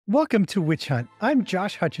Welcome to Witch Hunt. I'm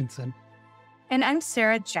Josh Hutchinson. And I'm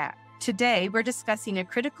Sarah Jack. Today, we're discussing a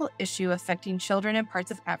critical issue affecting children in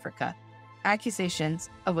parts of Africa, accusations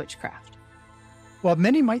of witchcraft. While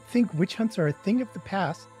many might think witch hunts are a thing of the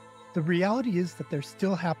past, the reality is that they're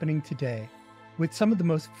still happening today, with some of the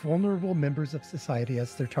most vulnerable members of society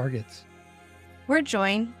as their targets. We're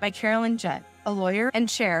joined by Carolyn Gent, a lawyer and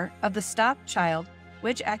chair of the Stop Child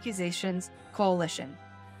Witch Accusations Coalition.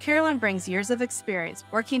 Carolyn brings years of experience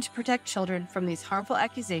working to protect children from these harmful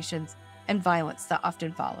accusations and violence that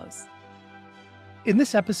often follows. In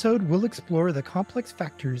this episode, we'll explore the complex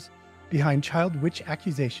factors behind child witch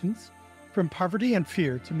accusations, from poverty and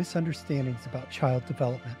fear to misunderstandings about child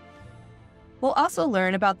development. We'll also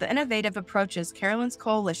learn about the innovative approaches Carolyn's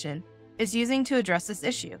coalition is using to address this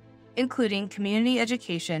issue, including community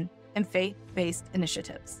education and faith-based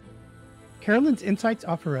initiatives. Carolyn's insights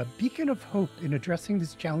offer a beacon of hope in addressing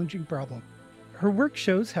this challenging problem. Her work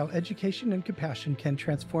shows how education and compassion can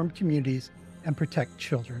transform communities and protect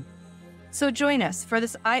children. So join us for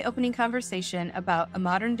this eye-opening conversation about a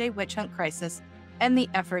modern-day witch hunt crisis and the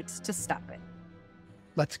efforts to stop it.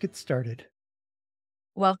 Let's get started.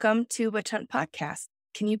 Welcome to Witch Hunt Podcast.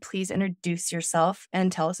 Can you please introduce yourself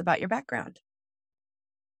and tell us about your background?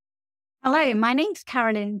 Hello, my name's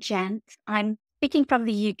Carolyn Gent. I'm speaking from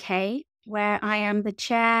the UK, where I am the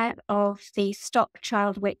chair of the Stop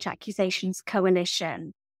Child Witch Accusations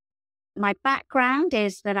Coalition. My background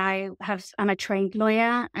is that I'm a trained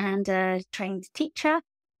lawyer and a trained teacher,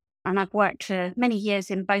 and I've worked for many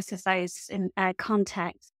years in both of those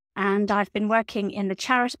contexts. And I've been working in the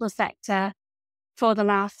charitable sector for the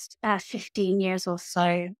last 15 years or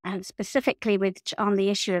so, and specifically on the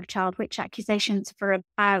issue of child witch accusations for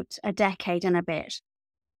about a decade and a bit.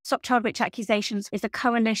 Stop Child Witch Accusations is a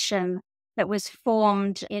coalition that was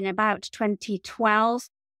formed in about 2012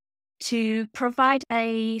 to provide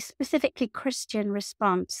a specifically Christian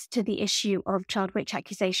response to the issue of child witch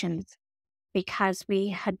accusations, because we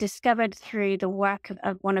had discovered through the work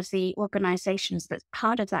of one of the organizations that's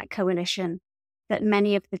part of that coalition that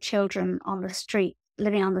many of the children on the street,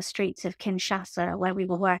 living on the streets of Kinshasa, where we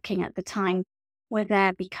were working at the time, were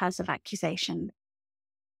there because of accusations.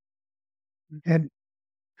 And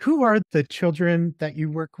who are the children that you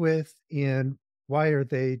work with, and why are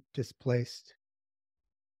they displaced?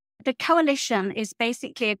 The coalition is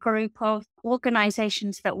basically a group of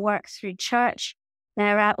organizations that work through church.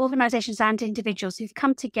 There are organizations and individuals who've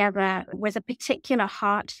come together with a particular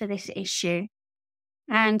heart for this issue.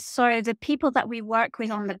 And so the people that we work with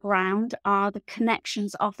on the ground are the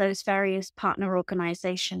connections of those various partner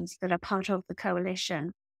organizations that are part of the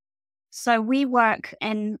coalition. So we work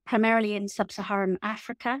primarily in Sub-Saharan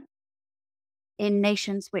Africa, in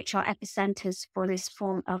nations which are epicenters for this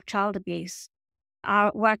form of child abuse.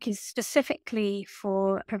 Our work is specifically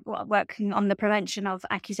for working on the prevention of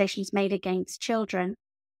accusations made against children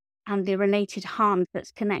and the related harm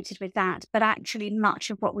that's connected with that. But actually, much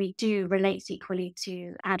of what we do relates equally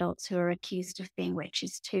to adults who are accused of being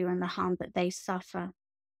witches too, and the harm that they suffer.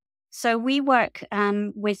 So we work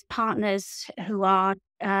with partners who are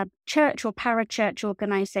church or parachurch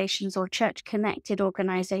organizations or church-connected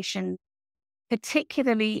organizations,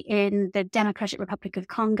 particularly in the Democratic Republic of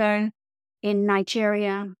Congo, in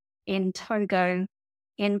Nigeria, in Togo,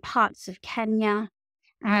 in parts of Kenya,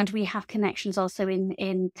 and we have connections also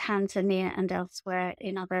in Tanzania and elsewhere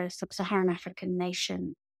in other Sub-Saharan African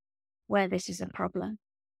nations where this is a problem.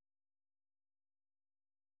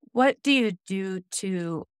 What do you do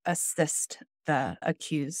to assist the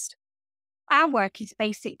accused? Our work is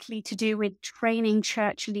basically to do with training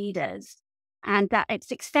church leaders, and that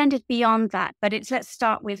it's extended beyond that, but let's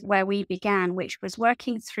start with where we began, which was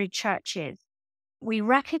working through churches. We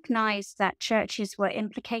recognized that churches were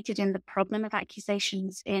implicated in the problem of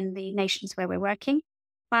accusations in the nations where we're working,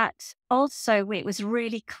 but also it was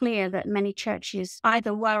really clear that many churches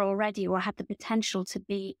either were already or had the potential to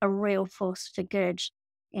be a real force for good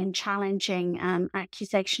in challenging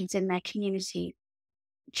accusations in their community.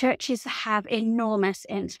 Churches have enormous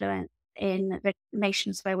influence in the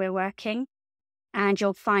nations where we're working, and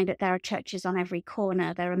you'll find that there are churches on every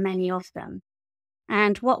corner. There are many of them.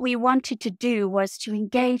 And what we wanted to do was to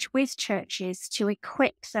engage with churches to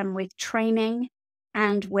equip them with training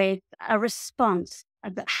and with a response,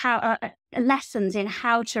 lessons in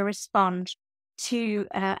how to respond to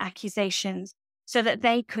accusations, so that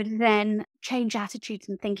they could then change attitudes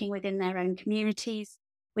and thinking within their own communities,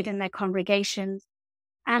 within their congregations,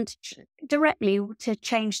 and directly to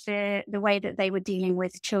change the way that they were dealing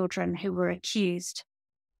with children who were accused.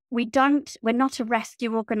 We're not a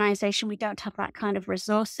rescue organization. We don't have that kind of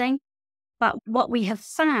resourcing, But what we have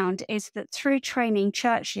found is that through training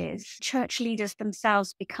churches, church leaders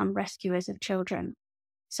themselves become rescuers of children.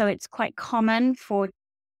 So it's quite common for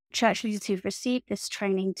church leaders who've received this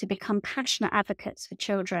training to become passionate advocates for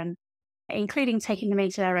children, including taking them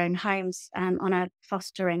into their own homes on a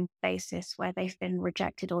fostering basis where they've been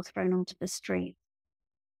rejected or thrown onto the street.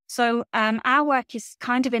 So our work is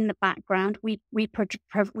kind of in the background. We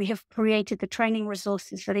have created the training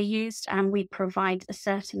resources that are used, and we provide a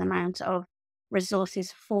certain amount of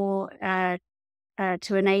resources for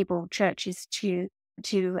to enable churches to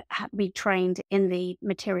be trained in the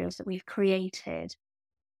materials that we've created.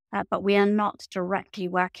 But we are not directly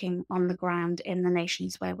working on the ground in the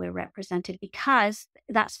nations where we're represented, because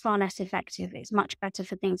that's far less effective. It's much better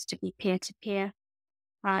for things to be peer-to-peer,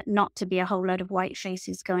 not to be a whole load of white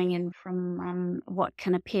faces going in from what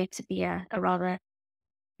can appear to be a rather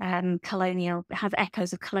colonial, have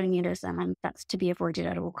echoes of colonialism, and that's to be avoided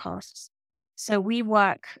at all costs. So we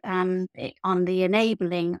work on the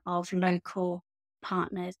enabling of local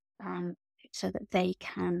partners so that they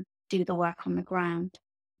can do the work on the ground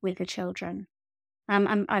with the children.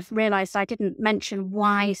 I've realized I didn't mention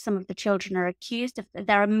why some of the children are accused.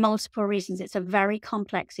 There are multiple reasons. It's a very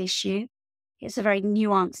complex issue. It's a very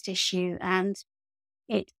nuanced issue, and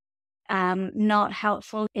it's not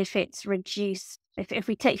helpful if it's reduced. If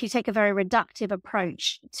you take a very reductive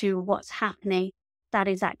approach to what's happening, that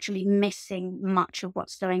is actually missing much of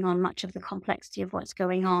what's going on, much of the complexity of what's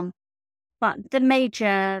going on. But the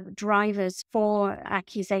major drivers for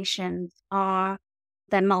accusations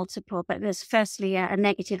they're multiple, but there's firstly a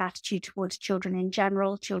negative attitude towards children in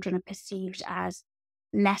general. Children are perceived as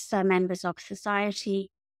lesser members of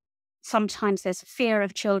society. Sometimes there's fear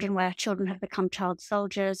of children, where children have become child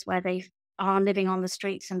soldiers, where they are living on the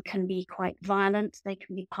streets and can be quite violent. They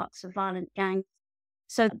can be parts of violent gangs.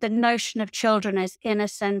 So the notion of children as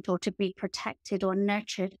innocent or to be protected or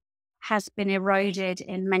nurtured has been eroded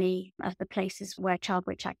in many of the places where child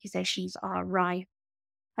witch accusations are rife.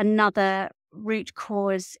 Another root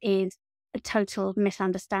cause is total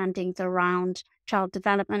misunderstandings around child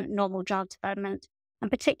development, normal child development,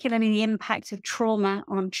 and particularly the impact of trauma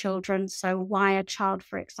on children. So why a child,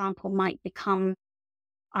 for example, might become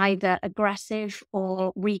either aggressive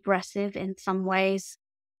or regressive in some ways,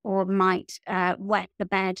 or might wet the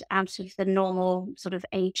bed out of the normal sort of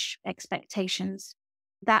age expectations.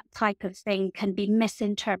 That type of thing can be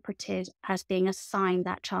misinterpreted as being a sign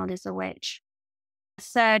that child is a witch. A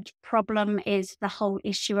third problem is the whole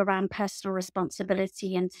issue around personal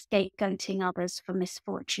responsibility and scapegoating others for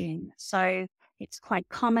misfortune. So it's quite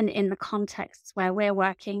common in the contexts where we're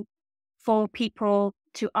working for people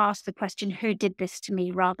to ask the question, who did this to me,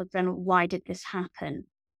 rather than why did this happen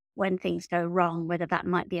when things go wrong, whether that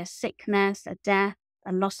might be a sickness, a death,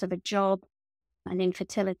 a loss of a job, an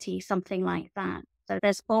infertility, something like that. So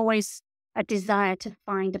there's always a desire to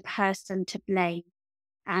find a person to blame.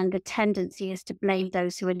 And the tendency is to blame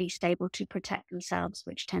those who are least able to protect themselves,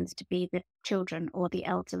 which tends to be the children or the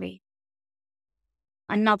elderly.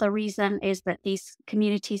 Another reason is that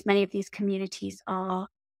many of these communities are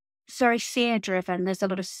very fear-driven. There's a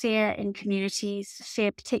lot of fear in communities,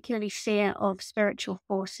 particularly fear of spiritual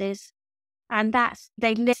forces. And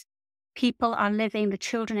people are living, the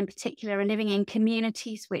children in particular, are living in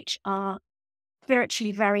communities which are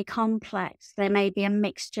spiritually very complex. There may be a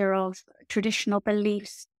mixture of traditional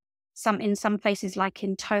beliefs. In some places, like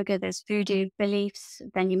in Togo, there's voodoo beliefs.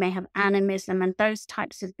 Then you may have animism and those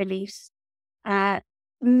types of beliefs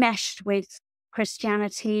meshed with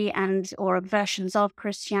Christianity or versions of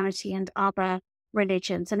Christianity and other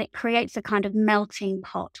religions. And it creates a kind of melting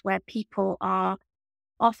pot where people are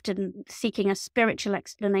often seeking a spiritual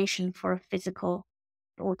explanation for a physical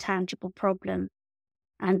or tangible problem.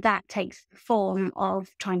 And that takes the form of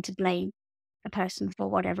trying to blame a person for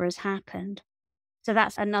whatever has happened. So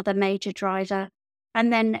that's another major driver.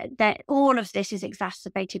 And then all of this is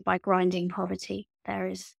exacerbated by grinding poverty. There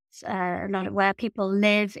is a lot of where people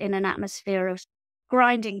live in an atmosphere of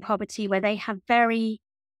grinding poverty, where they have very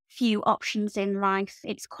few options in life.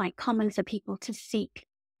 It's quite common for people to seek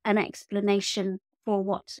an explanation for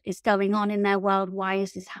what is going on in their world. Why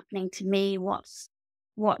is this happening to me? Why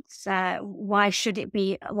should it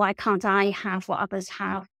be? Why can't I have what others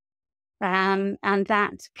have? And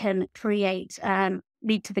that can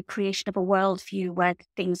lead to the creation of a worldview where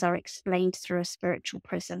things are explained through a spiritual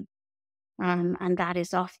prism. And that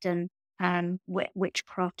is often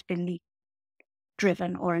witchcraft belief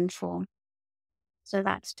driven or informed. So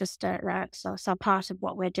that's just so part of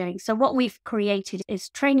what we're doing. So what we've created is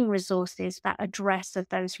training resources that address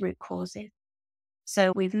those root causes.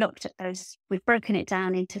 So we've looked at those, we've broken it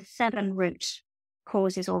down into 7 root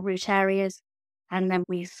causes or root areas. And then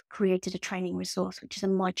we've created a training resource, which is a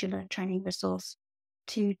modular training resource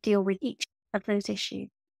to deal with each of those issues.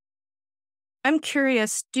 I'm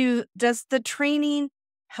curious, does the training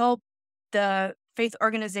help the faith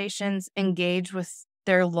organizations engage with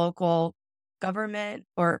their local government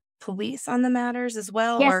or police on the matters as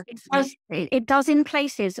well? Yes, Or it does. It does in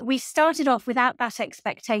places. We started off without that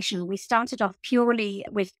expectation. We started off purely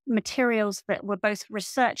with materials that were both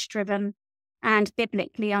research-driven and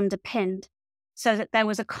biblically underpinned, so that there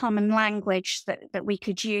was a common language that we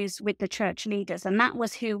could use with the church leaders. And that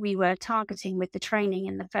was who we were targeting with the training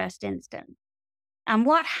in the first instance. And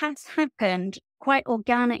what has happened quite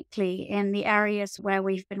organically in the areas where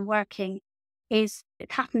we've been working is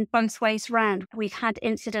it happened both ways round. We've had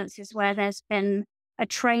incidences where there's been a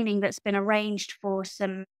training that's been arranged for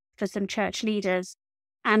some church leaders,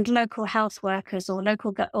 and local health workers or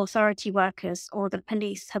local authority workers or the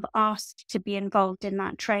police have asked to be involved in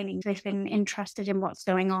that training. They've been interested in what's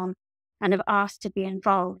going on and have asked to be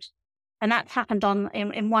involved. And that's happened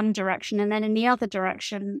in one direction. And then in the other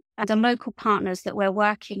direction, the local partners that we're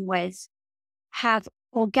working with have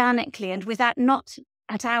organically, and without not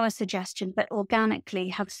at our suggestion, but organically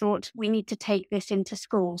have thought, we need to take this into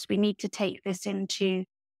schools. We need to take this into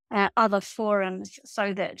other forums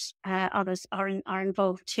so that others are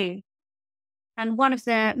involved too. And one of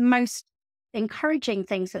the most encouraging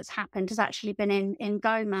things that's happened has actually been in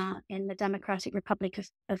Goma, in the Democratic Republic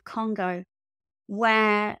of Congo,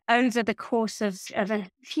 where over the course of a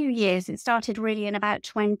few years, it started really in about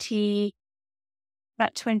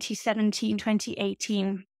 2017,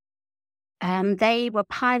 2018, they were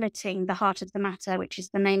piloting the Heart of the Matter, which is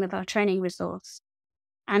the name of our training resource.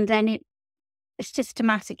 And then it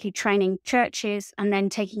systematically training churches and then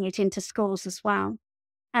taking it into schools as well.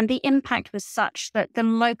 And the impact was such that the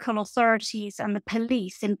local authorities and the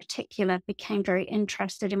police in particular became very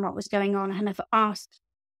interested in what was going on and have asked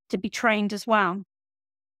to be trained as well.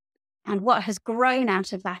 And what has grown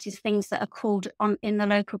out of that is things that are called, in the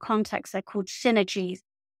local context, they're called synergies,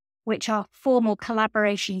 which are formal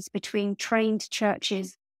collaborations between trained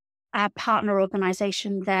churches, our partner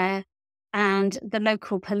organization there, and the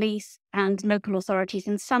local police and local authorities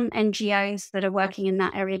and some NGOs that are working in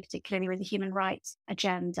that area, particularly with the human rights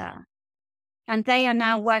agenda. And they are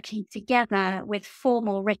now working together with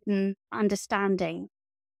formal written understanding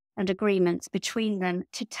and agreements between them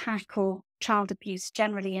to tackle child abuse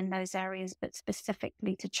generally in those areas, but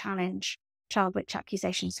specifically to challenge child witch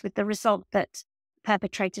accusations, with the result that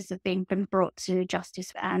perpetrators have been brought to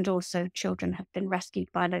justice, and also children have been rescued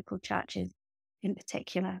by local churches in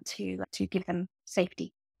particular to give them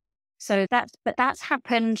safety. So that's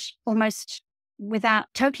happened almost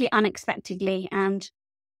totally unexpectedly and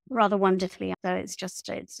rather wonderfully. So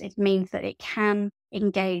it means that it can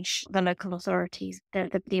engage the local authorities.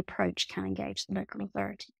 The approach can engage the local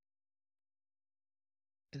authorities.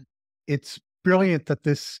 It's brilliant that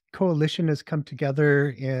this coalition has come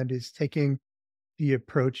together and is taking the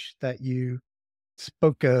approach that you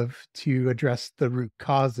spoke of to address the root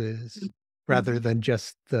causes rather than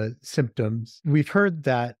just the symptoms. We've heard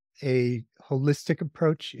that a holistic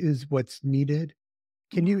approach is what's needed.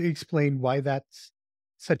 Can you explain why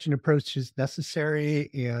such an approach is necessary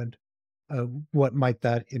and what might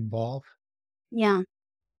that involve? Yeah.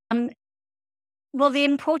 Well, the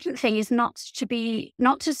important thing is not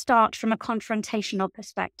to start from a confrontational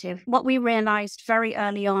perspective. What we realized very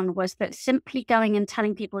early on was that simply going and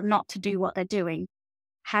telling people not to do what they're doing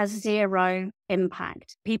has zero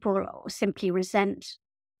impact. People simply resent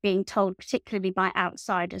being told, particularly by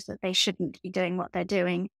outsiders, that they shouldn't be doing what they're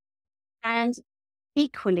doing. And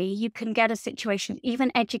equally, you can get a situation,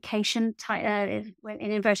 even education, in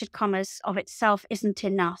inverted commas, of itself isn't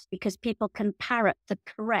enough, because people can parrot the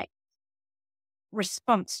correct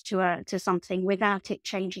response to something without it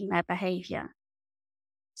changing their behavior.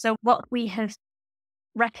 So what we have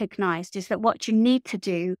recognized is that what you need to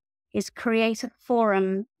do is create a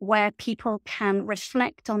forum where people can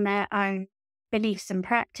reflect on their own beliefs and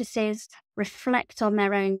practices, reflect on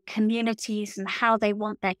their own communities and how they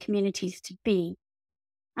want their communities to be.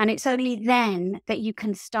 And it's only then that you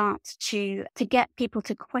can start to get people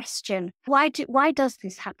to question, why does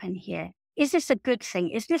this happen here? Is this a good thing?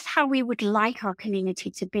 Is this how we would like our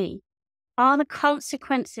community to be? Are the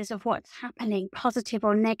consequences of what's happening positive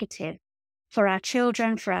or negative for our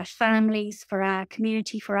children, for our families, for our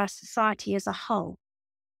community, for our society as a whole?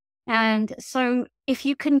 And so if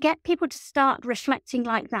you can get people to start reflecting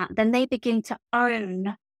like that, then they begin to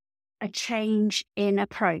own a change in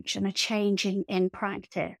approach and a change in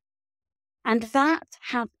practice. And that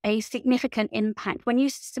has a significant impact.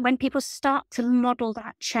 When people start to model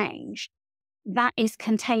that change, that is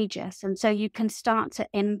contagious. And so you can start to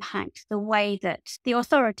impact the way that the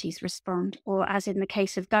authorities respond, or as in the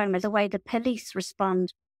case of Goma, the way the police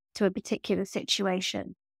respond to a particular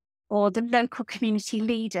situation. Or the local community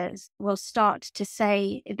leaders will start to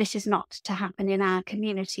say, this is not to happen in our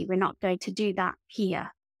community. We're not going to do that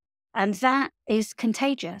here. And that is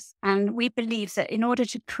contagious. And we believe that in order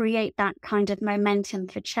to create that kind of momentum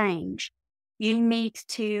for change, you need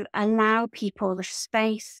to allow people the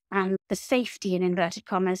space and the safety, in inverted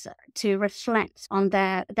commas, to reflect on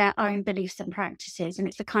their own beliefs and practices. And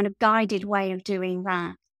it's a kind of guided way of doing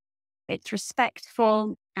that. It's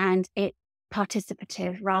respectful and it's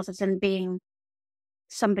participative, rather than being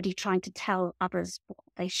somebody trying to tell others what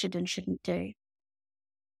they should and shouldn't do.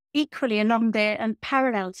 Equally, along there and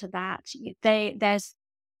parallel to that, there's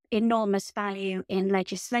enormous value in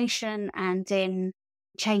legislation and in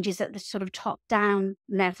changes at the sort of top-down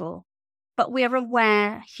level. But we're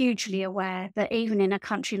aware, hugely aware, that even in a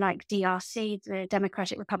country like DRC, the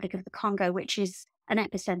Democratic Republic of the Congo, which is an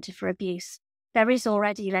epicenter for abuse, there is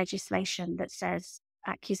already legislation that says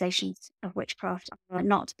accusations of witchcraft are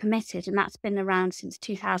not permitted, and that's been around since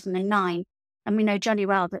 2009. And we know jolly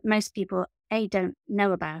well that most people, A, don't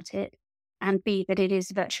know about it, and B, that it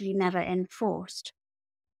is virtually never enforced.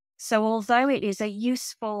 So although it is a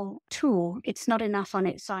useful tool, it's not enough on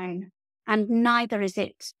its own. And neither is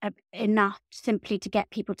it enough simply to get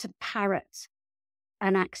people to parrot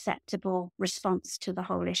an acceptable response to the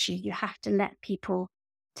whole issue. You have to let people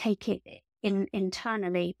take it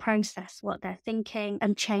internally, process what they're thinking,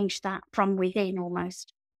 and change that from within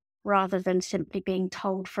almost, rather than simply being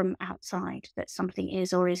told from outside that something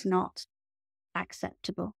is or is not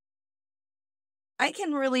acceptable. I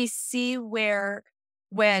can really see where,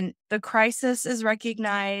 when the crisis is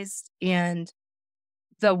recognized and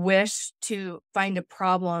the wish to find a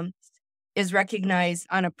problem is recognized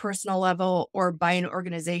on a personal level or by an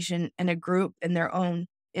organization and a group in their own,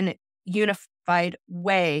 in a unified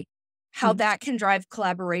way, how that can drive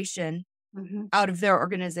collaboration out of their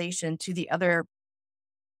organization to the other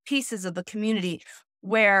pieces of the community.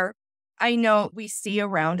 Where I know we see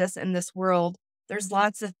around us in this world, there's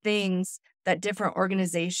lots of things that different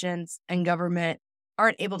organizations and government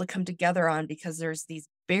aren't able to come together on because there's these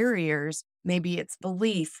barriers. Maybe it's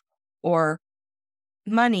belief or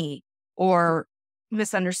money or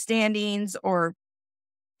misunderstandings or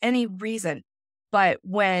any reason. But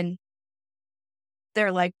when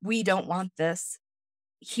they're like, we don't want this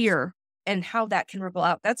here, and how that can ripple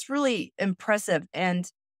out, that's really impressive. And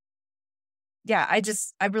yeah,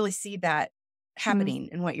 I really see that happening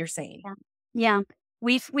in what you're saying. Yeah.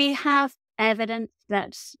 We have evidence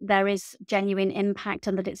that there is genuine impact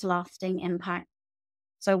and that it's lasting impact.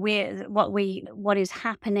 So what is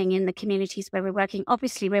happening in the communities where we're working,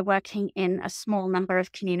 obviously we're working in a small number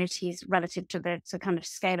of communities relative to the kind of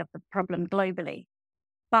scale of the problem globally.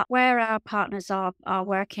 But where our partners are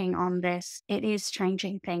working on this, it is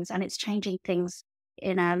changing things, and it's changing things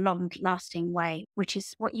in a long-lasting way, which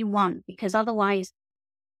is what you want, because otherwise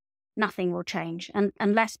nothing will change. And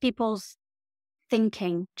unless people's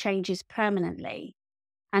thinking changes permanently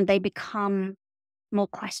and they become more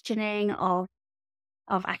questioning of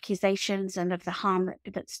accusations and of the harm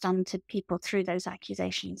that's done to people through those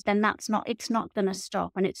accusations, then it's not going to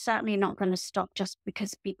stop. And it's certainly not going to stop just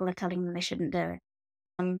because people are telling them they shouldn't do it.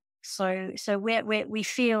 So we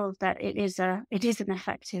feel that it is an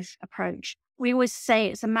effective approach. We always say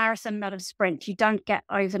it's a marathon, not a sprint. You don't get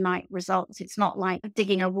overnight results. It's not like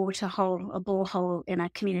digging a borehole in a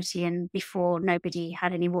community, and before nobody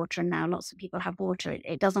had any water and now lots of people have water.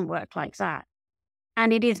 It doesn't work like that.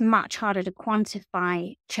 And it is much harder to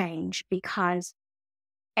quantify change because,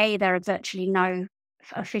 A, there are virtually no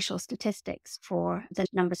official statistics for the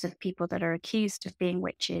numbers of people that are accused of being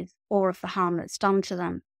witches or of the harm that's done to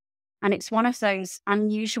them. And it's one of those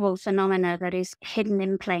unusual phenomena that is hidden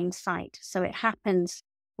in plain sight. So it happens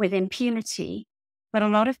with impunity, but a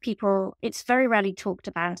lot of people, it's very rarely talked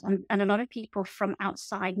about. And a lot of people from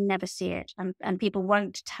outside never see it. And people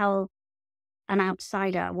won't tell an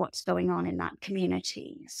outsider what's going on in that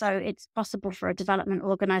community. So it's possible for a development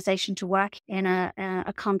organization to work in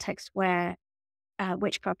a context where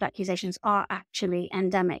witchcraft accusations are actually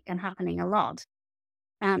endemic and happening a lot,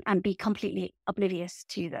 and be completely oblivious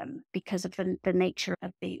to them because of the nature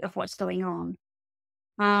of what's going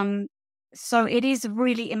on. So it is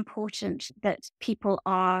really important that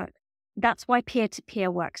that's why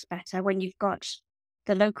peer-to-peer works better. When you've got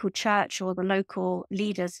the local church or the local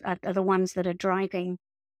leaders are the ones that are driving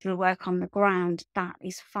the work on the ground, that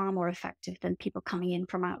is far more effective than people coming in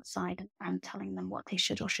from outside and telling them what they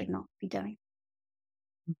should or should not be doing.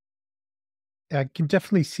 I can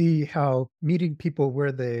definitely see how meeting people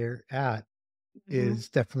where they're at Mhm. is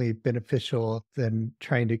definitely beneficial than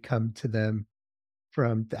trying to come to them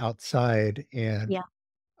from the outside. And Yeah.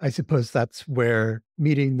 I suppose that's where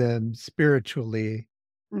meeting them spiritually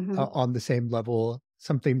Hmm. on the same level,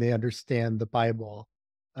 something they understand the Bible,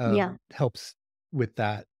 Yeah. helps with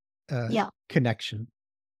that Yeah. connection.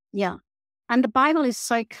 Yeah. And the Bible is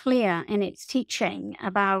so clear in its teaching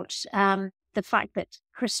about the fact that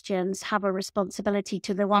Christians have a responsibility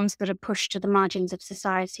to the ones that are pushed to the margins of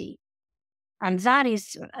society. And that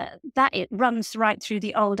is, that it runs right through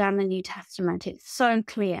the Old and the New Testament. It's so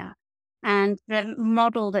clear. And the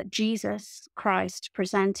model that Jesus Christ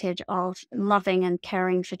presented of loving and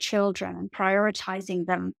caring for children and prioritizing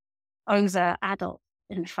them over adults,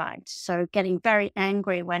 in fact. So getting very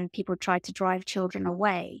angry when people try to drive children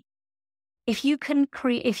away. If you can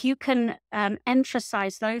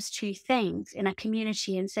emphasize those two things in a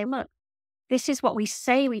community and say, look, this is what we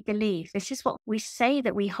say we believe. This is what we say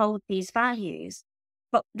that we hold these values,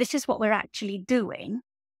 but this is what we're actually doing.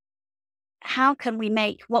 How can we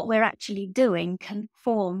make what we're actually doing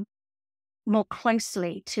conform more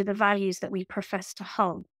closely to the values that we profess to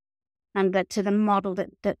hold, and that to the model that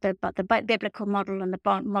the biblical model, and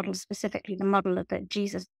the model specifically the model that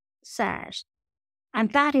Jesus said.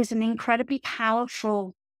 And that is an incredibly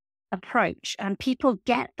powerful approach, and people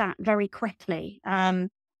get that very quickly,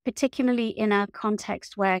 particularly in a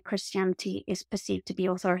context where Christianity is perceived to be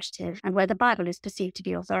authoritative and where the Bible is perceived to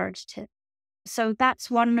be authoritative. So that's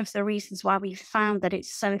one of the reasons why we found that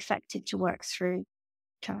it's so effective to work through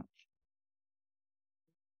church.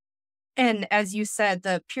 And as you said,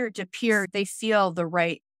 the peer-to-peer, they feel the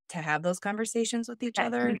right to have those conversations with each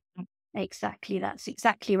other. Exactly. That's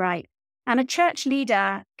exactly right. And a church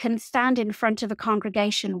leader can stand in front of a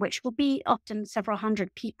congregation, which will be often several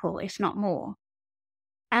hundred people, if not more.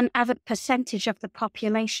 And as a percentage of the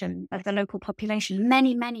population, of the local population,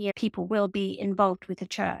 many, many people will be involved with the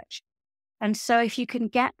church. And so if you can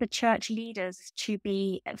get the church leaders to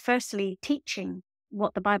be firstly teaching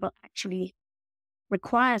what the Bible actually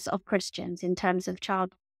requires of Christians in terms of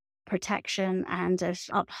child protection and of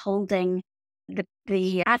upholding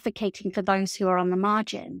the advocating for those who are on the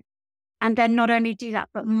margin. And then not only do that,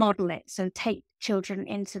 but model it. So take children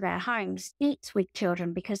into their homes, eat with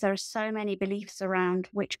children, because there are so many beliefs around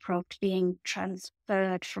witchcraft being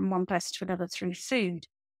transferred from one person to another through food.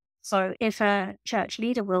 So if a church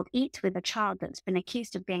leader will eat with a child that's been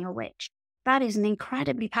accused of being a witch, that is an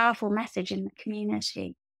incredibly powerful message in the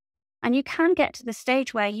community. And you can get to the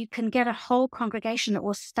stage where you can get a whole congregation that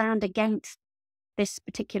will stand against this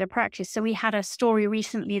particular practice. So we had a story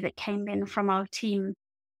recently that came in from our team,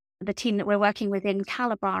 the team that we're working with in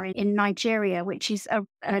Calabar in Nigeria, which is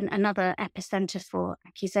another epicenter for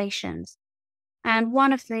accusations. And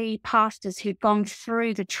one of the pastors who'd gone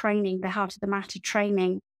through the training, the Heart of the Matter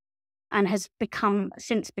training, and has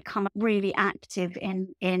since become really active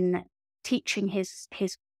in teaching his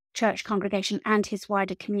church congregation and his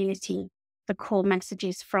wider community the core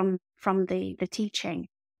messages from the teaching.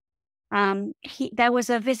 There was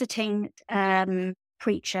a visiting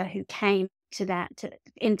preacher who came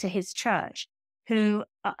into his church, who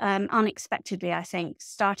unexpectedly, I think,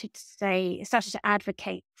 started to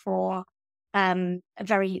advocate for a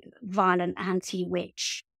very violent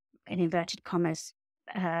anti-witch, in inverted commas,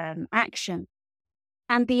 action,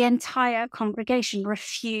 and the entire congregation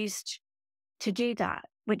refused to do that,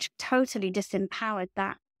 which totally disempowered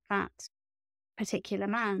that particular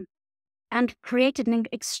man, and created an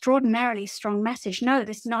extraordinarily strong message. No,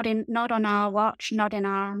 this is not on our watch, not in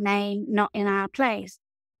our name, not in our place.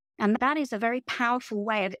 And that is a very powerful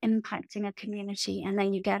way of impacting a community. And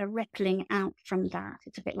then you get a rippling out from that.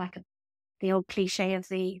 It's a bit like the old cliche of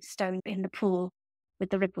the stone in the pool with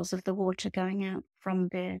the ripples of the water going out from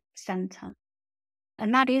the center.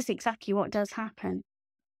 And that is exactly what does happen.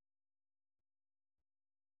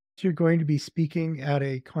 You're going to be speaking at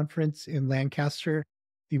a conference in Lancaster,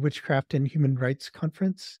 the Witchcraft and Human Rights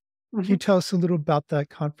Conference. Can you tell us a little about that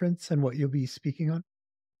conference and what you'll be speaking on?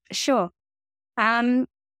 Sure.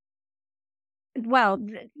 Well,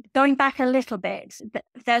 going back a little bit,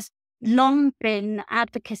 there's long been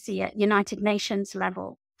advocacy at United Nations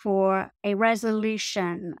level for a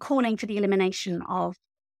resolution calling for the elimination of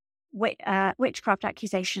witchcraft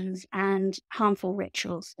accusations and harmful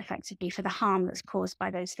rituals, effectively, for the harm that's caused by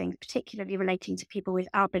those things, particularly relating to people with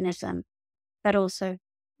albinism, but also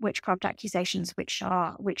witchcraft accusations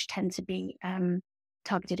which tend to be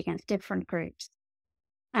targeted against different groups.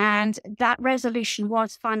 And that resolution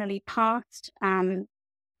was finally passed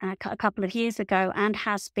a couple of years ago and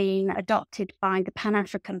has been adopted by the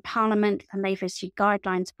Pan-African Parliament, and they've issued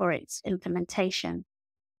guidelines for its implementation.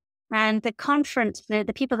 And the conference, the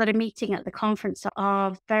people that are meeting at the conference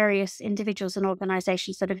are various individuals and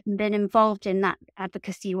organizations that have been involved in that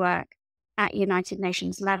advocacy work at United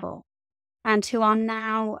Nations level, and who are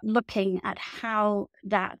now looking at how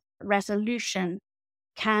that resolution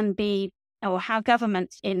can be, or how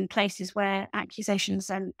governments in places where accusations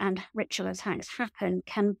and ritual attacks happen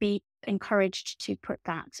can be encouraged to put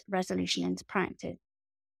that resolution into practice.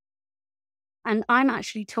 And I'm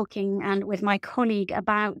actually talking with my colleague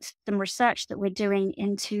about some research that we're doing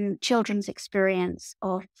into children's experience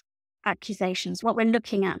of accusations. What we're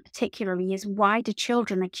looking at particularly is, why do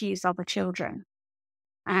children accuse other children?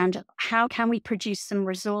 And how can we produce some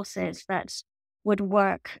resources that would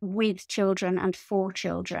work with children and for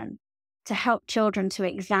children to help children to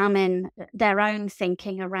examine their own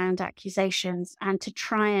thinking around accusations and to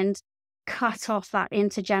try and cut off that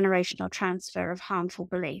intergenerational transfer of harmful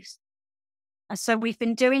beliefs. So we've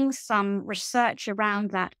been doing some research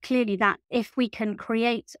around that. Clearly, that if we can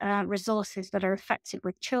create resources that are effective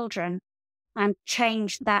with children and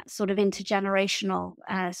change that sort of intergenerational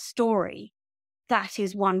story, that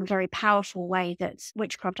is one very powerful way that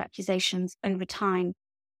witchcraft accusations over time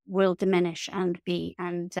will diminish and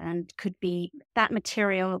could be, that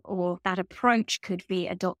material or that approach could be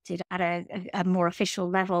adopted at a more official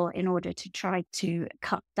level in order to try to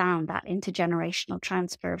cut down that intergenerational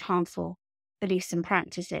transfer of harmful beliefs and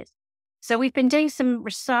practices. So we've been doing some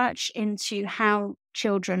research into how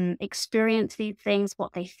children experience these things,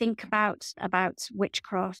 what they think about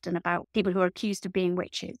witchcraft and about people who are accused of being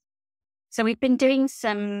witches. So we've been doing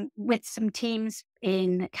with some teams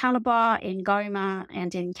in Calabar, in Goma,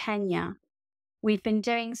 and in Kenya. We've been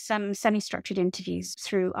doing some semi-structured interviews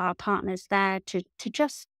through our partners there to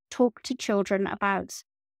just talk to children about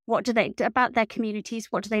about their communities,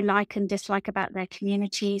 what do they like and dislike about their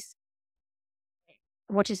communities,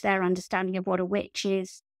 what is their understanding of what a witch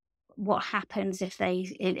is, what happens if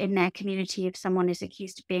in their community, if someone is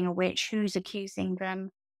accused of being a witch, who's accusing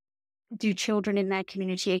them, do children in their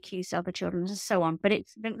community accuse other children, and so on. But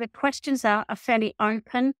the questions are fairly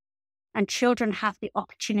open, and children have the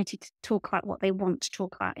opportunity to talk about what they want to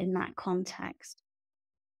talk about in that context.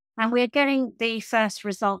 And we're getting the first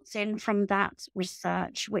results in from that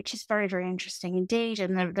research, which is very, very interesting indeed.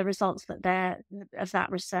 And the results of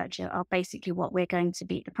that research are basically what we're going to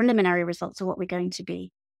be, the preliminary results of what we're going to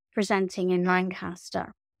be presenting in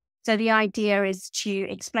Lancaster. So the idea is to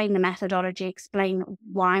explain the methodology, explain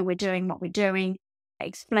why we're doing what we're doing,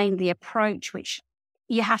 explain the approach, which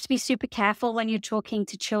you have to be super careful when you're talking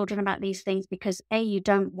to children about these things, because you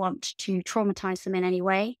don't want to traumatize them in any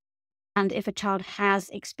way. And if a child has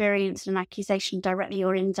experienced an accusation directly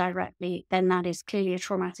or indirectly, then that is clearly a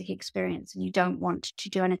traumatic experience, and you don't want to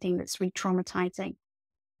do anything that's re-traumatizing.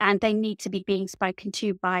 And they need to be being spoken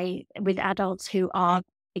to with adults who are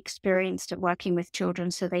experienced at working with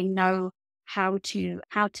children, so they know how to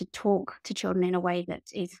talk to children in a way that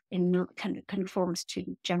conforms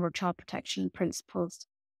to general child protection principles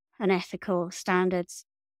and ethical standards,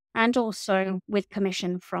 and also with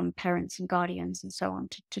permission from parents and guardians and so on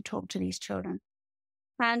to talk to these children.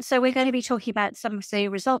 And so we're going to be talking about some of the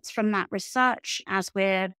results from that research as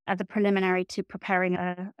we're at the preliminary to preparing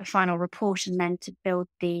a final report, and then to build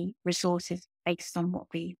the resources based on what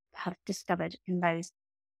we have discovered in those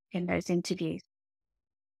interviews.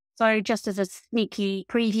 So just as a sneaky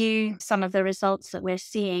preview, some of the results that we're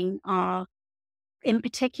seeing are, in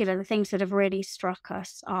particular, the things that have really struck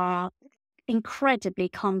us are incredibly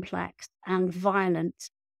complex and violent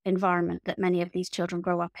environment that many of these children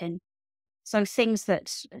grow up in. So things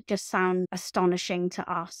that just sound astonishing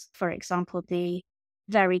to us, for example, the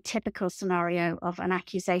very typical scenario of an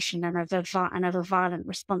accusation and of a violent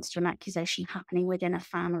response to an accusation happening within a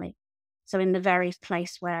family. So in the very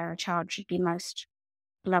place where a child should be most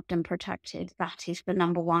loved and protected, that is the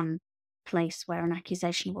number one place where an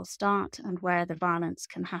accusation will start and where the violence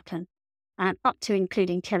can happen, and up to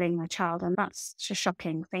including killing a child. And that's a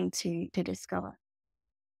shocking thing to discover.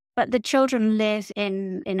 But the children live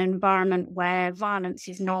in an environment where violence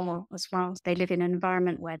is normal as well. They live in an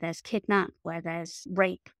environment where there's kidnap, where there's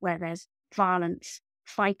rape, where there's violence,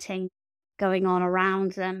 fighting going on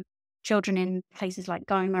around them. Children in places like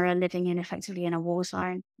Goma are living effectively in a war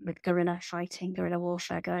zone with guerrilla fighting, guerrilla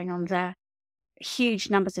warfare going on there. Huge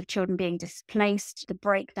numbers of children being displaced, the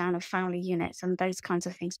breakdown of family units, and those kinds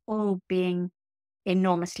of things all being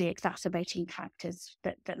enormously exacerbating factors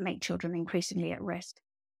that make children increasingly at risk.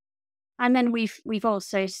 And then we've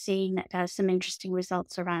also seen some interesting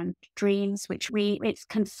results around dreams, which it's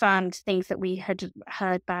confirmed things that we had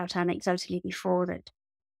heard about anecdotally before,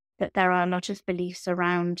 that there are a lot of beliefs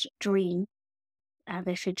around dream.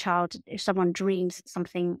 If someone dreams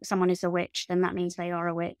someone is a witch, then that means they are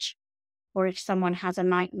a witch. Or if someone has a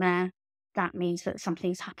nightmare, that means that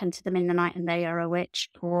something's happened to them in the night and they are a witch.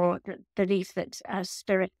 Or the belief that a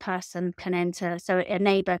spirit person can enter. So a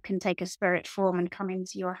neighbor can take a spirit form and come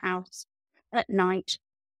into your house at night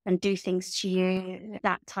and do things to you.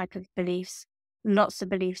 That type of beliefs. Lots of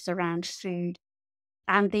beliefs around food.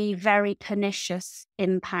 And the very pernicious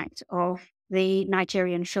impact of the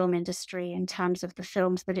Nigerian film industry in terms of the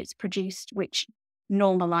films that it's produced, which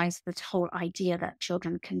normalize the whole idea that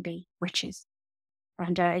children can be witches,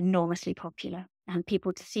 and are enormously popular. And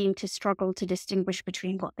people seem to struggle to distinguish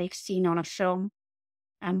between what they've seen on a film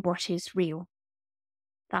and what is real.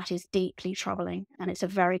 That is deeply troubling. And it's a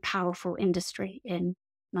very powerful industry in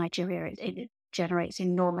Nigeria. It generates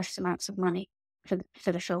enormous amounts of money for the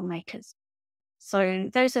filmmakers. So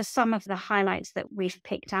those are some of the highlights that we've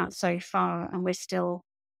picked out so far, and we're still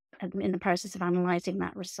in the process of analyzing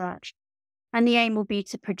that research. And the aim will be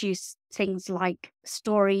to produce things like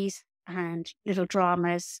stories and little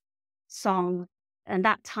dramas, song, and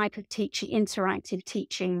that type of interactive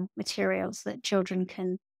teaching materials that children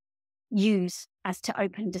can use as to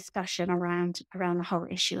open discussion around the whole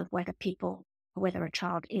issue of whether a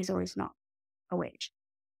child is or is not a witch.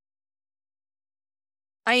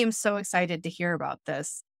 I am so excited to hear about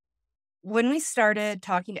this. When we started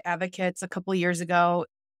talking to advocates a couple of years ago,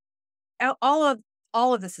 all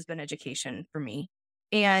of this has been education for me.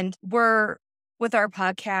 And with our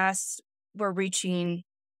podcast, we're reaching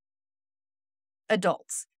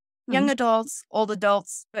adults, young adults, old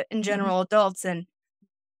adults, but in general adults. And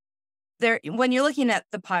when you're looking at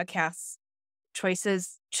the podcast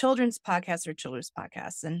choices, children's podcasts are children's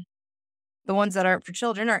podcasts, and the ones that aren't for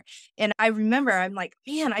children are. And I remember I'm like,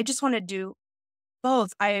 man, I just want to do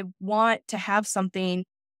both. I want to have something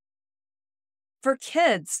for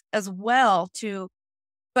kids as well too.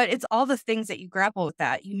 But it's all the things that you grapple with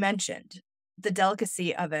that you mentioned, the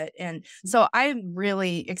delicacy of it. And so I'm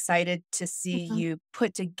really excited to see you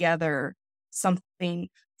put together something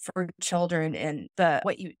for children, and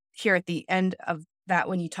what you hear at the end of that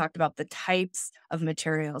when you talked about the types of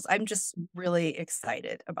materials. I'm just really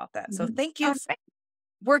excited about that. So thank you for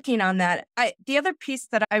working on that. The other piece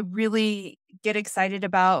that I really get excited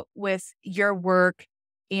about with your work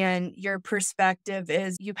and your perspective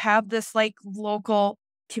is you have this like local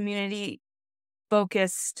community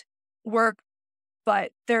focused work,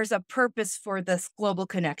 but there's a purpose for this global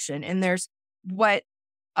connection, and there's what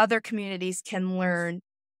other communities can learn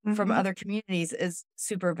from other communities is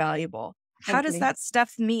super valuable. How does that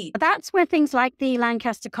stuff meet? That's where things like the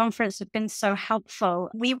Lancaster conference have been so helpful.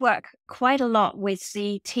 We work quite a lot with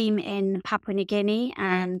the team in Papua New Guinea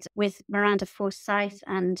and with Miranda Forsyth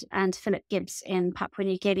and Philip Gibbs in Papua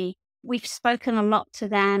New Guinea. We've spoken a lot to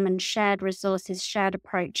them and shared resources, shared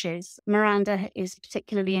approaches. Miranda is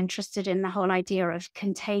particularly interested in the whole idea of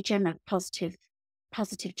contagion, of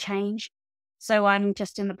positive change. So I'm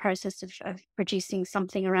just in the process of producing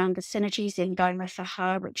something around the synergies in Goma for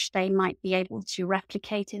her, which they might be able to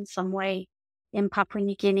replicate in some way in Papua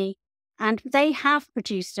New Guinea. And they have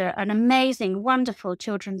produced an amazing, wonderful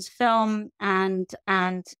children's film and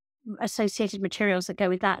associated materials that go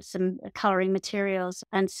with that, some coloring materials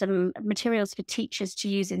and some materials for teachers to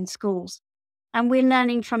use in schools. And we're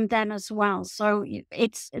learning from them as well. So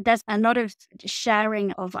there's a lot of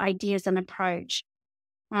sharing of ideas and approach.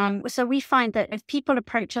 So we find that if people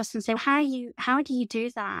approach us and say, how do you do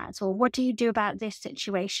that? Or what do you do about this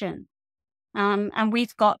situation? And if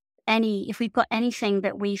we've got anything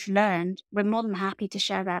that we've learned, we're more than happy to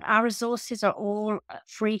share that. Our resources are all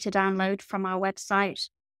free to download from our website.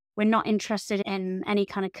 We're not interested in any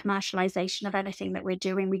kind of commercialization of anything that we're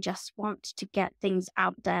doing. We just want to get things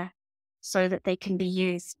out there so that they can be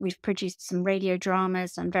used. We've produced some radio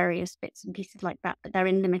dramas and various bits and pieces like that, but they're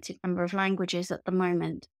in limited number of languages at the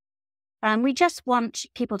moment. And we just want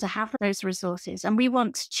people to have those resources. And we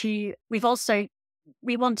want to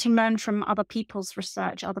learn from other people's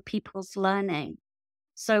research, other people's learning.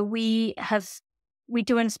 So we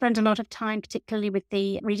do and spend a lot of time, particularly with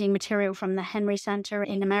the reading material from the Henry Center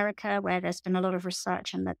in America, where there's been a lot of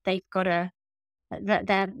research, and that they've got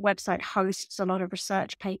their website hosts a lot of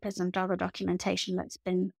research papers and other documentation that's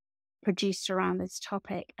been produced around this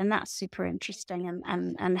topic. And that's super interesting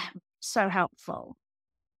and so helpful.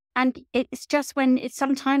 And it's just when it's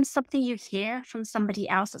sometimes something you hear from somebody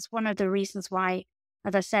else. That's one of the reasons why,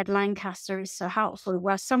 as I said, Lancaster is so helpful,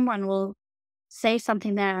 where someone will say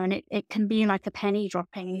something there and it can be like a penny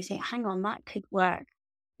dropping and you say, hang on, that could work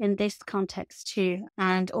in this context too.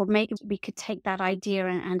 Or maybe we could take that idea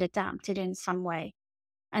and adapt it in some way.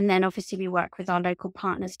 And then obviously we work with our local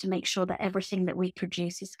partners to make sure that everything that we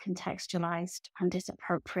produce is contextualized and is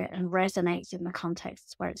appropriate and resonates in the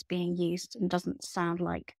contexts where it's being used and doesn't sound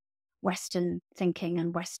like Western thinking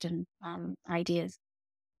and Western ideas.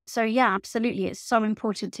 So yeah, absolutely. It's so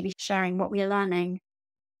important to be sharing what we're learning.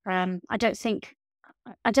 I can't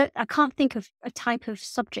think of a type of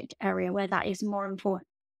subject area where that is more important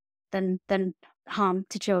than harm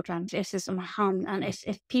to children. This is harm. And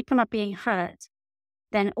if people are being hurt,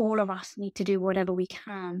 then all of us need to do whatever we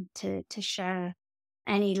can to share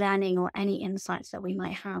any learning or any insights that we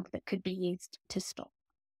might have that could be used to stop.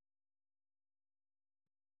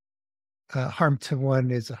 Harm to one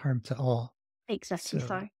is a harm to all. Exactly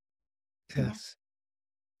so. Yes.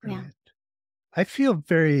 Yeah. I feel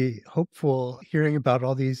very hopeful hearing about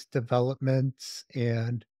all these developments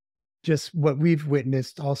and just what we've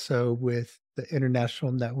witnessed also with the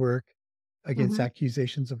International Network Against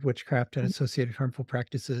Accusations of Witchcraft and Associated Harmful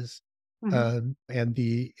Practices, and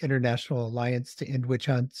the International Alliance to End Witch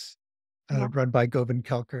Hunts, run by Govind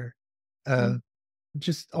Kelkar.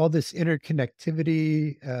 Just all this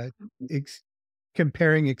interconnectivity,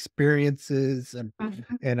 comparing experiences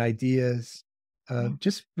and ideas,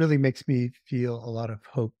 just really makes me feel a lot of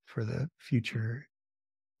hope for the future.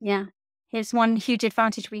 Yeah. Here's one huge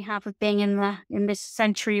advantage we have of being in this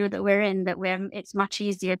century that we're in, that it's much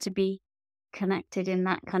easier to be connected in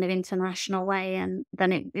that kind of international way, and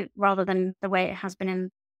then rather than the way it has been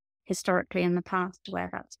historically in the past, where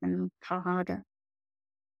that's been far harder.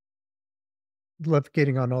 Love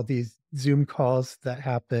getting on all these Zoom calls that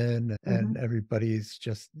happen and everybody's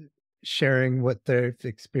just sharing what they've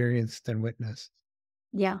experienced and witnessed.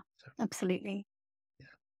 Yeah, absolutely. Yeah.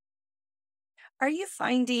 Are you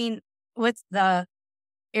finding with the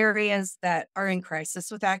areas that are in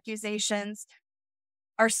crisis with accusations,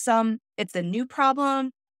 it's a new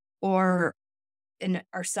problem or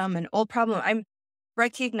are some an old problem? I'm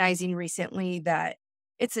recognizing recently that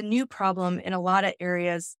it's a new problem in a lot of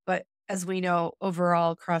areas, but as we know,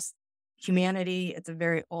 overall across humanity, it's a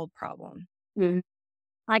very old problem.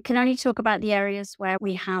 I can only talk about the areas where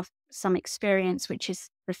we have some experience, which is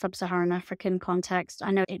the Sub-Saharan African context.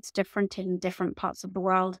 I know it's different in different parts of the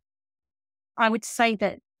world. I would say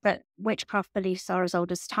that witchcraft beliefs are as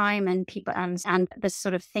old as time, and people and the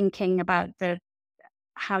sort of thinking about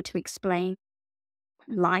how to explain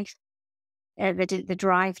life, the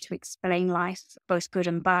drive to explain life, both good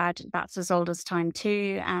and bad, that's as old as time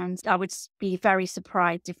too. And I would be very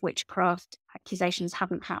surprised if witchcraft accusations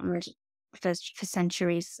haven't happened for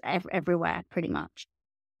centuries everywhere, pretty much.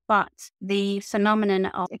 But the phenomenon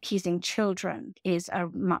of accusing children is a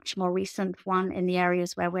much more recent one in the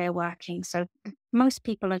areas where we're working. So most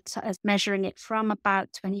people are measuring it from about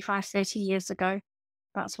 25, 30 years ago.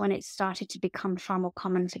 That's when it started to become far more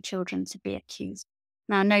common for children to be accused.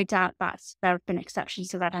 Now, no doubt there have been exceptions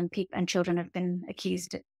to that, and children have been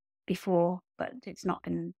accused before, but it's not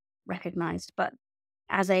been recognized. But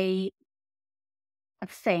as a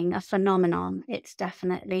phenomenon, it's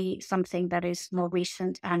definitely something that is more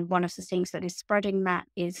recent. And one of the things that is spreading that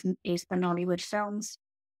is the Nollywood films.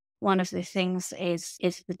 One of the things is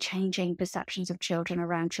the changing perceptions of children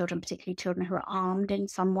around children, particularly children who are armed in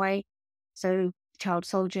some way. So child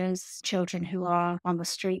soldiers, children who are on the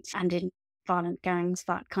streets and in violent gangs,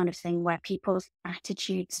 that kind of thing, where people's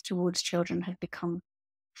attitudes towards children have become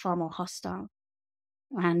far more hostile.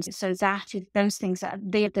 And so those things,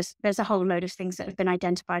 there's a whole load of things that have been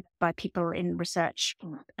identified by people in research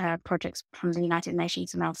projects from the United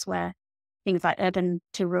Nations and elsewhere. Things like urban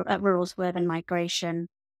to rural to urban migration,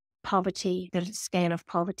 poverty, the scale of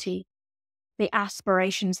poverty, the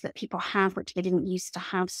aspirations that people have, which they didn't used to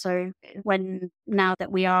have. So now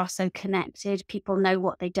that we are so connected, people know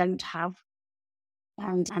what they don't have.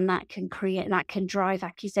 And that can drive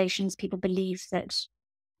accusations. People believe that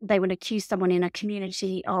they will accuse someone in a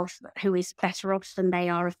community who is better off than they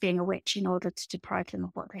are of being a witch in order to deprive them of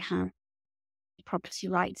what they have. Property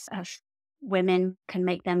rights of women can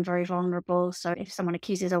make them very vulnerable. So if someone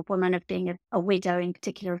accuses a woman of being a widow, in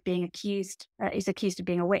particular, of being is accused of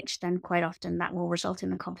being a witch, then quite often that will result in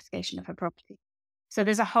the confiscation of her property. So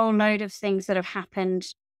there's a whole load of things that have happened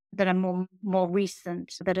that are more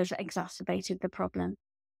recent that have exacerbated the problem.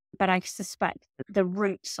 But I suspect the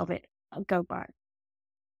roots of it go back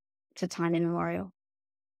to time immemorial.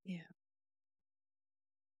 Yeah.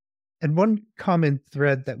 And one common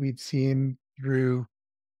thread that we've seen through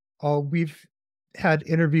we've had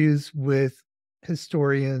interviews with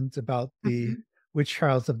historians about the witch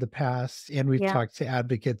trials of the past, and we've Yeah. talked to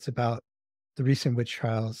advocates about the recent witch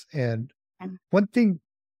trials. And And one thing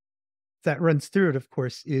that runs through it, of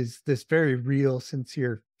course, is this very real,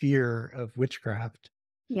 sincere fear of witchcraft.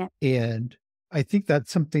 yeah. And I think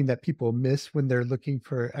that's something that people miss when they're looking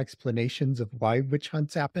for explanations of why witch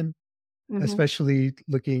hunts happen, hmm especially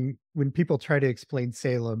looking when people try to explain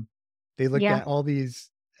Salem, they look Yeah. at all these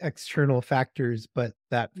external factors, but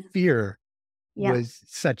that fear Yeah. was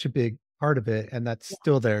such a big part of it. And that's Yeah.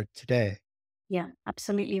 still there today. Yeah.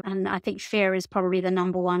 Absolutely. And I think fear is probably the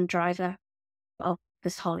number one driver of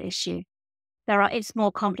this whole issue. It's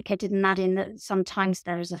more complicated than that, in that sometimes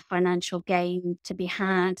there is a financial gain to be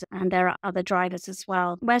had, and there are other drivers as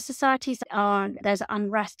well. Where there's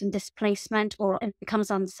unrest and displacement, or it becomes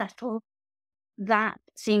unsettled, that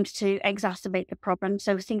seems to exacerbate the problem.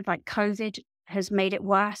 So things like COVID has made it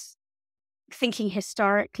worse. Thinking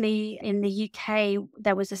historically, in the UK,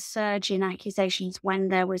 there was a surge in accusations when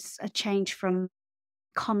there was a change from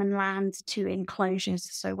common land to enclosures.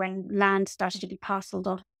 So when land started to be parceled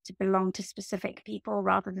off to belong to specific people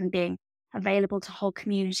rather than being available to whole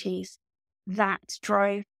communities, that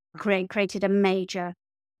created a major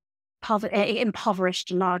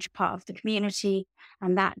impoverished large part of the community,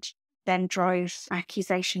 and that then drove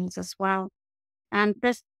accusations as well. And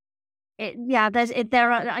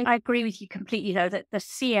I agree with you completely, though, that the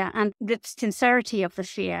fear and the sincerity of the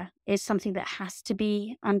fear is something that has to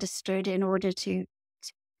be understood in order to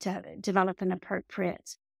develop an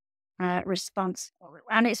appropriate response.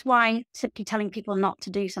 And it's why simply telling people not to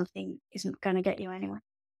do something isn't going to get you anywhere.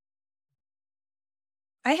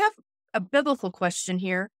 I have a biblical question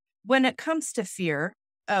here. When it comes to fear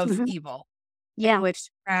of Mhm. evil Yeah. and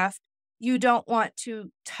witchcraft, you don't want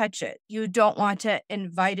to touch it. You don't want to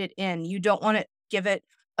invite it in. You don't want to give it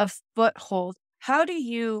a foothold. How do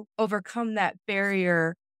you overcome that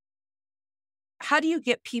barrier? How do you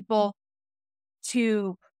get people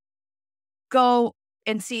to go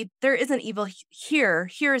and see there is an evil here?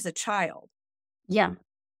 Here is a child. Yeah.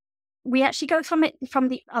 We actually go from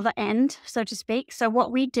the other end, so to speak. So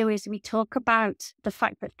what we do is we talk about the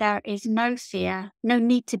fact that there is no fear, no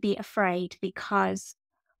need to be afraid, because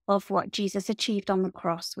of what Jesus achieved on the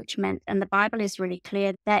cross, which meant, and the Bible is really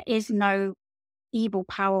clear, there is no evil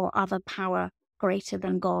power or other power greater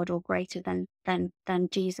than God or greater than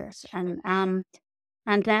Jesus. And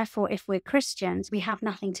therefore, if we're Christians, we have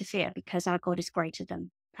nothing to fear because our God is greater than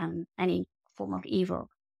any form of evil.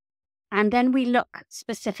 And then we look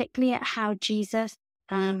specifically at how Jesus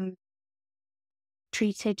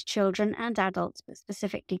treated children and adults, but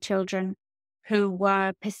specifically children who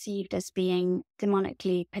were perceived as being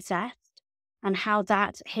demonically possessed, and how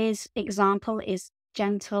that his example is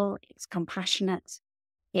gentle, it's compassionate.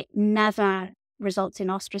 It never results in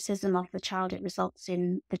ostracism of the child. It results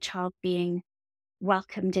in the child being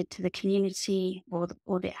welcomed into the community, or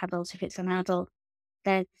the adult if it's an adult.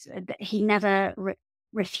 That he never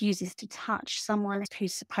refuses to touch someone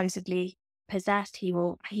who's supposedly possessed.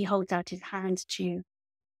 He holds out his hand to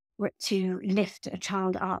lift a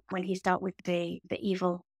child up when he's dealt with the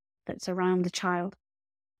evil that's around the child.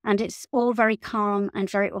 And it's all very calm and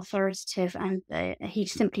very authoritative, and he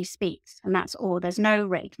simply speaks, and that's all. There's no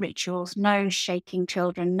rituals, no shaking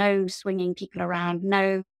children, no swinging people around,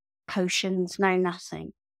 no potions, no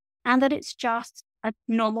nothing. And that it's just a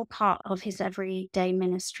normal part of his everyday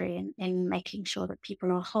ministry in making sure that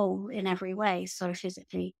people are whole in every way. So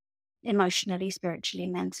physically, emotionally, spiritually,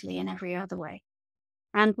 mentally, in every other way.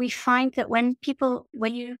 And we find that when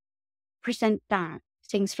you present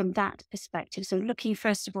things from that perspective, so looking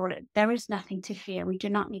first of all, there is nothing to fear. We do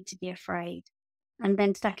not need to be afraid. And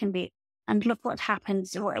then secondly, and look what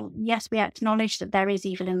happens. Well, yes, we acknowledge that there is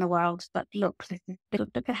evil in the world, but look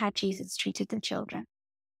at how Jesus treated the children.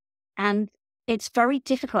 And it's very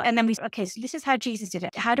difficult. And then so this is how Jesus did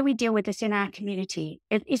it. How do we deal with this in our community?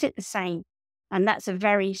 Is it the same? And that's a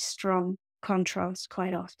very strong contrast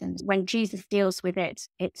quite often. When Jesus deals with it,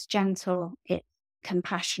 it's gentle, it's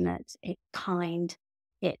compassionate, it's kind,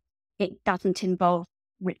 it doesn't involve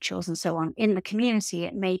rituals and so on. In the community,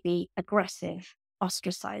 it may be aggressive,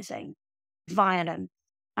 ostracizing, violent,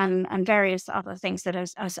 and various other things that are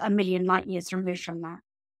a million light years removed from that.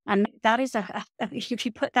 And that is if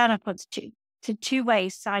you put that up to two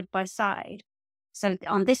ways side by side. So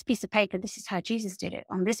on this piece of paper, this is how Jesus did it.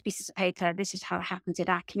 On this piece of paper, this is how it happens in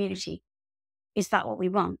our community. Is that what we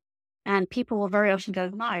want? And people will very often go,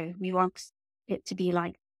 no, we want it to be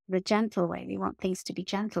like the gentle way. We want things to be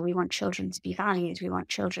gentle. We want children to be valued. We want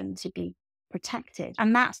children to be protected.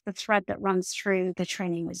 And that's the thread that runs through the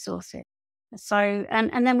training resources. So,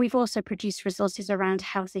 and then we've also produced resources around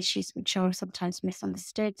health issues, which are sometimes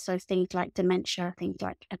misunderstood. So things like dementia, things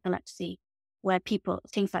like epilepsy,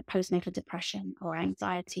 things like postnatal depression or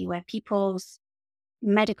anxiety, where people's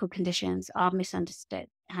medical conditions are misunderstood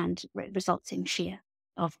and results in fear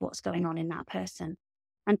of what's going on in that person.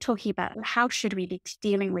 And talking about how should we be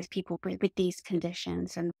dealing with people with these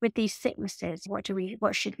conditions and with these sicknesses, what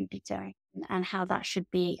should we be doing, and how that should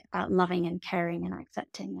be about loving and caring and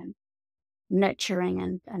accepting and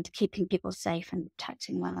nurturing and keeping people safe and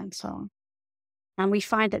protecting them and so on. And we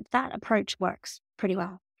find that approach works pretty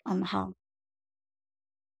well on the whole.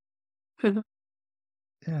 Yeah,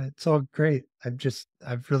 it's all great.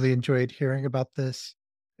 I've really enjoyed hearing about this.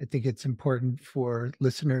 I think it's important for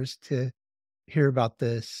listeners to hear about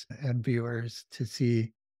this and viewers to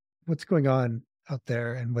see what's going on out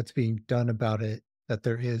there and what's being done about it, that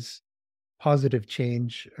there is positive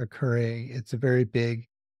change occurring. It's a very big,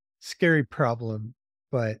 scary problem,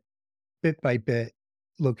 but bit by bit,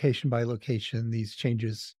 location by location, these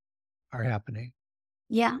changes are happening.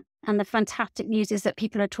 Yeah. And the fantastic news is that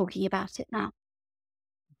people are talking about it now.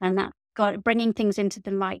 And bringing things into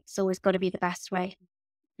the light has always got to be the best way.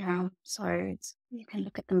 So you can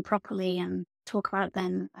look at them properly and talk about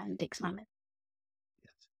them and examine.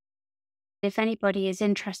 Yes. If anybody is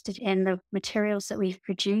interested in the materials that we've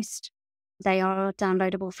produced, they are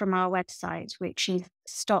downloadable from our website, which is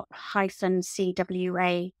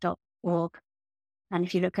stop-cwa.org. And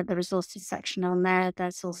if you look at the resources section on there,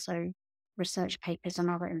 there's also research papers and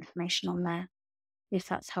other information on there, if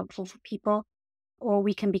that's helpful for people. Or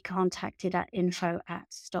we can be contacted at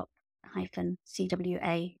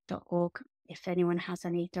info@stop-cwa.org if anyone has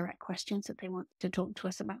any direct questions that they want to talk to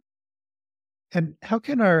us about. And how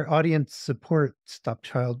can our audience support Stop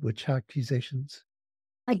Child Witch Accusations?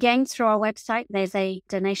 Again, through our website, there's a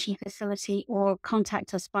donation facility, or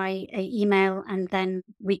contact us by email, and then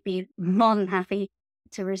we'd be more than happy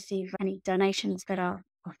to receive any donations that are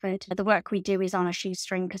offered. The work we do is on a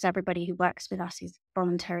shoestring because everybody who works with us is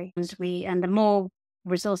voluntary. And the more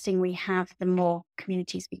resourcing we have, the more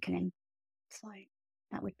communities we can in. So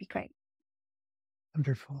that would be great.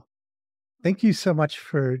 Wonderful. Thank you so much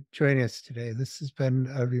for joining us today. This has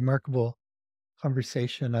been a remarkable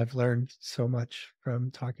conversation. I've learned so much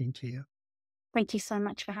from talking to you. Thank you so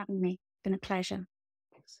much for having me. It's been a pleasure.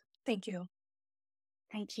 Thank you.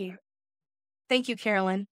 Thank you. Thank you,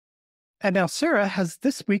 Carolyn. And now Sarah has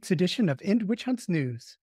this week's edition of End Witch Hunts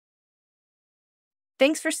News.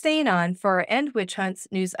 Thanks for staying on for our End Witch Hunts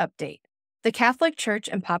news update. The Catholic Church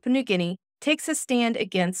in Papua New Guinea takes a stand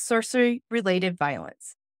against sorcery-related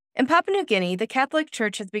violence. In Papua New Guinea, the Catholic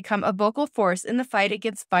Church has become a vocal force in the fight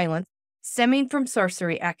against violence stemming from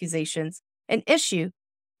sorcery accusations, an issue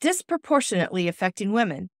disproportionately affecting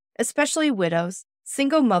women, especially widows,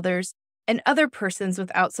 single mothers, and other persons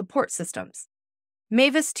without support systems.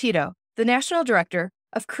 Mavis Tito, the National Director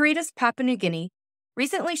of Caritas Papua New Guinea,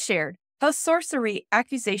 recently shared how sorcery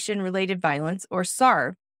accusation-related violence, or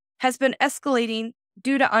SARV, has been escalating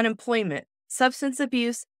due to unemployment, substance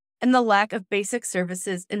abuse, and the lack of basic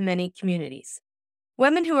services in many communities.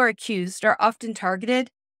 Women who are accused are often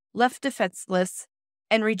targeted, left defenseless,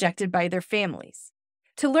 and rejected by their families.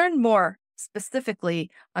 To learn more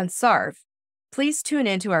specifically on SARV, please tune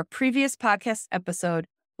in to our previous podcast episode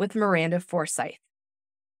with Miranda Forsyth.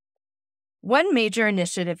 One major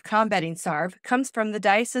initiative combating SARV comes from the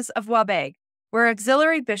Diocese of Wabag, where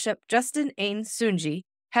Auxiliary Bishop Justin Ain Sunji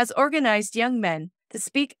has organized young men to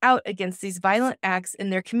speak out against these violent acts in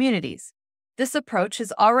their communities. This approach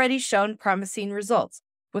has already shown promising results,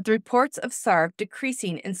 with reports of SARV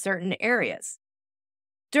decreasing in certain areas.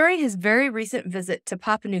 During his very recent visit to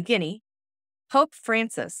Papua New Guinea, Pope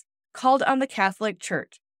Francis called on the Catholic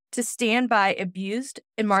Church to stand by abused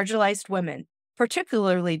and marginalized women,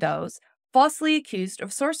 particularly those falsely accused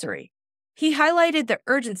of sorcery. He highlighted the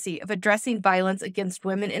urgency of addressing violence against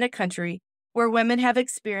women in a country where women have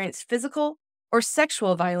experienced physical or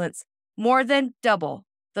sexual violence more than double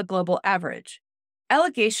the global average.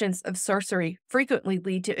 Allegations of sorcery frequently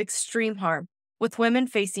lead to extreme harm, with women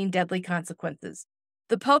facing deadly consequences.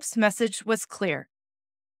 The Pope's message was clear.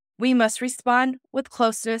 We must respond with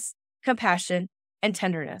closeness, compassion, and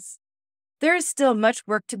tenderness. There is still much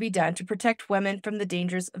work to be done to protect women from the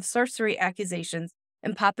dangers of sorcery accusations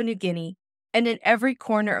in Papua New Guinea and in every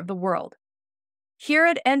corner of the world. Here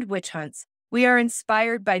at End Witch Hunts, we are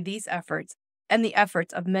inspired by these efforts and the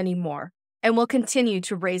efforts of many more, and will continue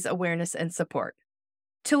to raise awareness and support.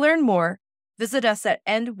 To learn more, visit us at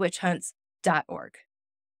endwitchhunts.org.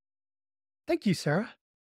 Thank you, Sarah.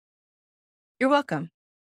 You're welcome.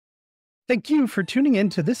 Thank you for tuning in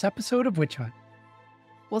to this episode of Witch Hunt.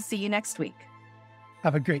 We'll see you next week.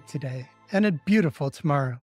 Have a great today and a beautiful tomorrow.